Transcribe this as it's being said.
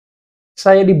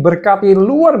Saya diberkati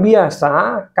luar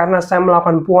biasa karena saya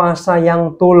melakukan puasa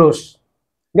yang tulus.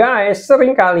 Guys,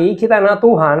 seringkali kita anak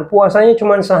Tuhan puasanya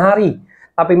cuma sehari,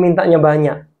 tapi mintanya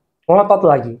banyak. Ngotot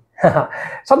lagi.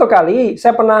 Satu kali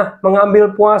saya pernah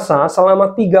mengambil puasa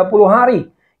selama 30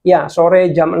 hari. Ya,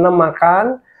 sore jam 6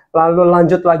 makan, lalu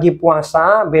lanjut lagi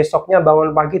puasa, besoknya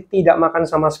bangun pagi tidak makan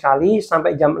sama sekali,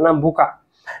 sampai jam 6 buka.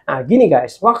 Nah, gini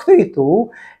guys, waktu itu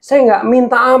saya nggak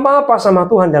minta apa-apa sama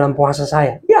Tuhan dalam puasa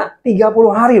saya. Ya,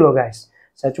 30 hari loh guys.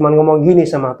 Saya cuma ngomong gini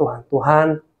sama Tuhan,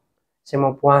 Tuhan, saya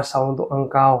mau puasa untuk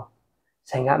Engkau.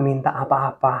 Saya nggak minta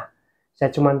apa-apa. Saya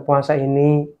cuma puasa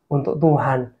ini untuk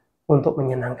Tuhan, untuk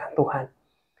menyenangkan Tuhan.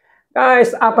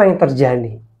 Guys, apa yang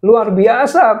terjadi? Luar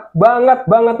biasa,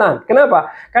 banget-bangetan.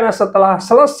 Kenapa? Karena setelah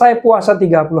selesai puasa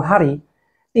 30 hari,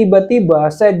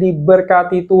 tiba-tiba saya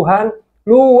diberkati Tuhan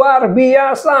luar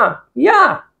biasa.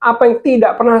 Ya, apa yang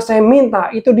tidak pernah saya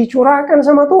minta itu dicurahkan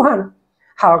sama Tuhan.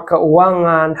 Hal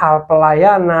keuangan, hal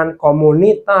pelayanan,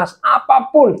 komunitas,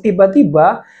 apapun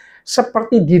tiba-tiba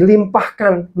seperti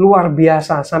dilimpahkan luar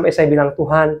biasa. Sampai saya bilang,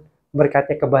 Tuhan,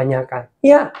 berkatnya kebanyakan.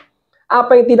 Ya,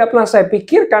 apa yang tidak pernah saya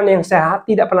pikirkan, yang saya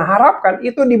tidak pernah harapkan,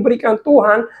 itu diberikan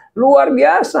Tuhan luar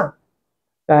biasa.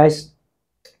 Guys,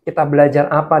 kita belajar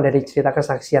apa dari cerita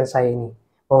kesaksian saya ini?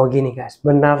 Oh gini guys,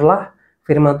 benarlah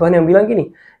firman Tuhan yang bilang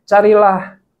gini,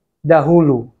 carilah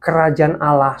dahulu kerajaan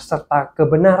Allah serta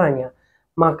kebenarannya,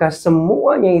 maka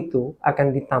semuanya itu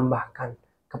akan ditambahkan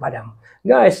kepadamu.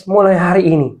 Guys, mulai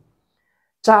hari ini,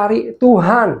 cari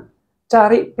Tuhan,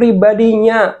 cari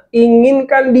pribadinya,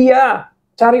 inginkan Dia,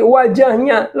 cari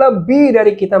wajahnya, lebih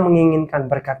dari kita menginginkan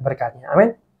berkat-berkatnya.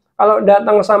 Amin. Kalau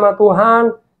datang sama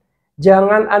Tuhan,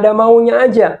 jangan ada maunya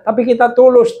aja, tapi kita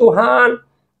tulus. Tuhan,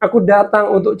 aku datang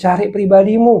untuk cari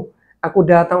pribadimu. Aku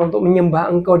datang untuk menyembah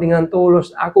Engkau dengan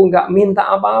tulus. Aku nggak minta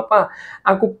apa-apa.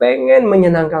 Aku pengen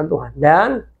menyenangkan Tuhan.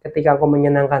 Dan ketika aku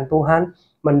menyenangkan Tuhan,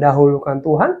 mendahulukan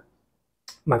Tuhan,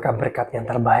 maka berkat yang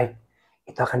terbaik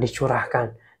itu akan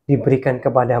dicurahkan, diberikan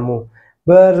kepadamu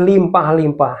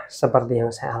berlimpah-limpah seperti yang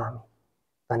saya alami.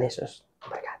 Tuhan Yesus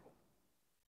berkati.